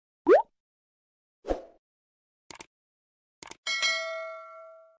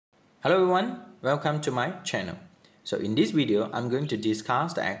Hello everyone, welcome to my channel. So in this video, I'm going to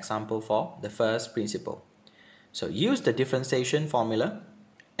discuss the example for the first principle. So use the differentiation formula.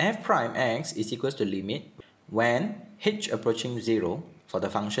 F prime x is equals to limit when h approaching 0 for the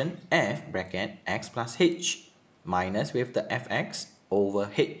function f bracket x plus h minus with the fx over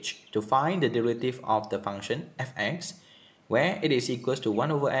h to find the derivative of the function fx where it is equals to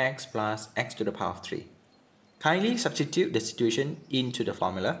 1 over x plus x to the power of 3. Kindly substitute the situation into the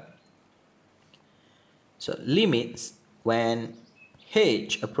formula. So limits when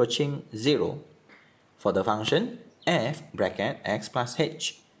h approaching 0 for the function f bracket x plus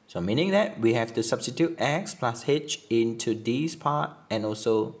h. So meaning that we have to substitute x plus h into this part and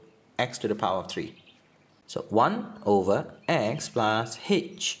also x to the power of 3. So 1 over x plus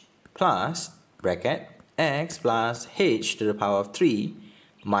h plus bracket x plus h to the power of 3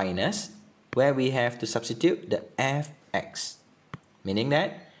 minus where we have to substitute the fx. Meaning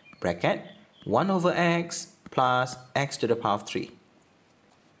that bracket 1 over x plus x to the power of 3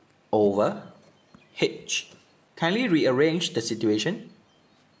 over h. Kindly rearrange the situation.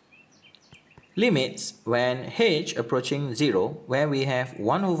 Limits when h approaching 0 where we have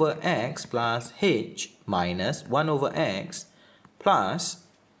 1 over x plus h minus 1 over x plus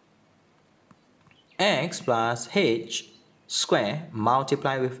h square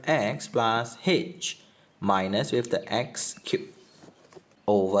multiply with x plus h minus with the x cubed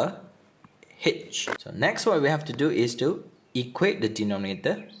over h. So next what we have to do is to equate the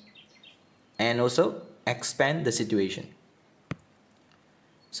denominator and also expand the situation.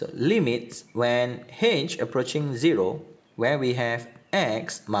 So limits when h approaching 0 where we have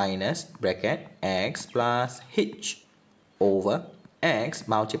x minus bracket x plus h over x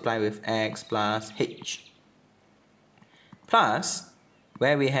multiply with x plus h plus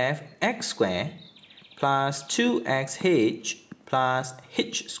where we have x square plus 2xh plus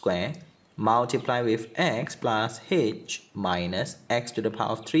h square multiply with x plus h minus x to the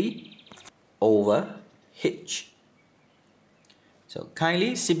power of 3 over h. So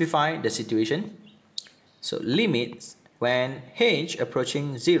kindly simplify the situation. So limits when h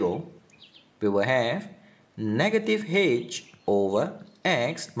approaching 0, we will have negative h over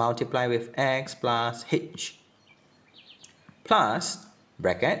x multiply with x plus h plus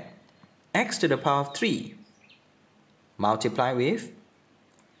bracket x to the power of 3 multiply with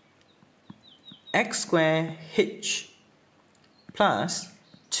x square h plus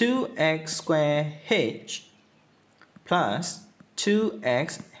 2x square h plus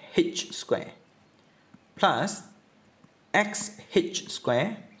 2x h square plus x h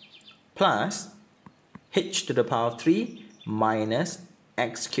square plus h to the power of 3 minus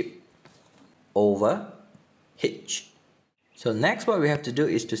x cubed over h. So next what we have to do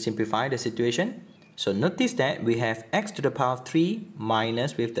is to simplify the situation. So notice that we have x to the power of 3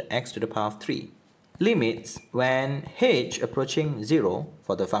 minus with the x to the power of 3. Limits when h approaching 0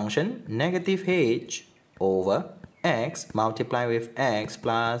 for the function negative h over x multiply with x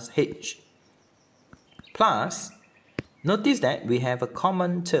plus h plus notice that we have a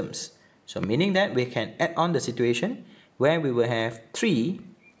common terms. So meaning that we can add on the situation where we will have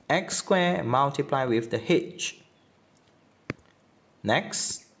 3x square multiply with the h.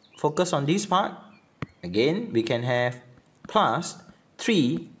 Next, focus on this part. Again, we can have plus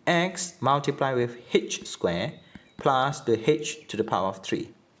 3x multiply with h square plus the h to the power of 3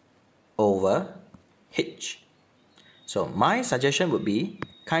 over h. So my suggestion would be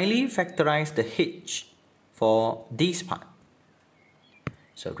kindly factorize the h for this part.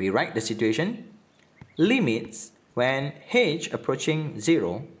 So rewrite the situation. Limits when h approaching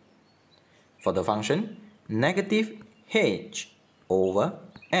 0 for the function negative h over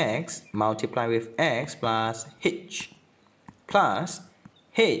x multiply with x plus h plus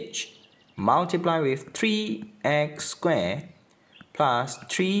h multiply with 3x square plus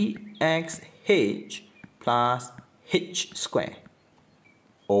 3xh plus h square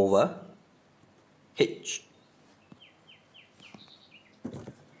over h.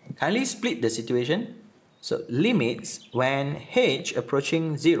 Kindly split the situation. So limits when h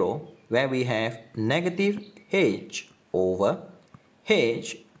approaching 0 where we have negative h over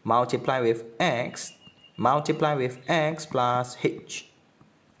h multiply with x plus h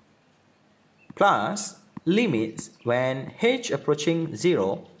plus limits when h approaching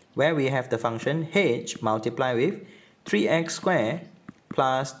 0 where we have the function h multiply with 3x square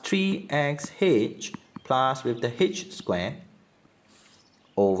plus 3xh plus with the h square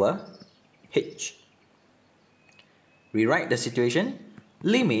over h. Rewrite the situation.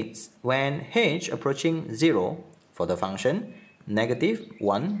 Limits when h approaching 0 for the function negative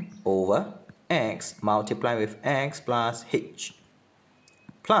 1 over x multiply with x plus h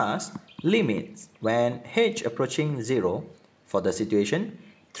plus limits when h approaching 0 for the situation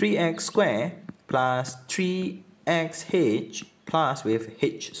 3x squared plus 3xh plus with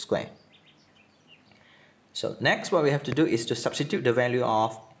h squared. So next what we have to do is to substitute the value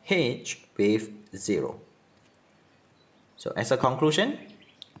of h with 0. So as a conclusion,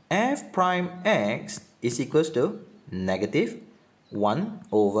 f prime x is equals to negative 1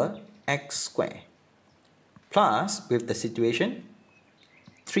 over x squared plus with the situation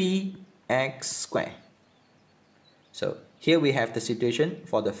 3x squared. So here we have the situation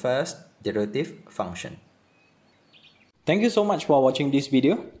for the first derivative function. Thank you so much for watching this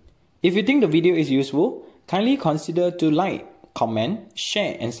video. If you think the video is useful, kindly consider to like, comment,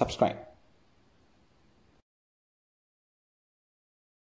 share and subscribe.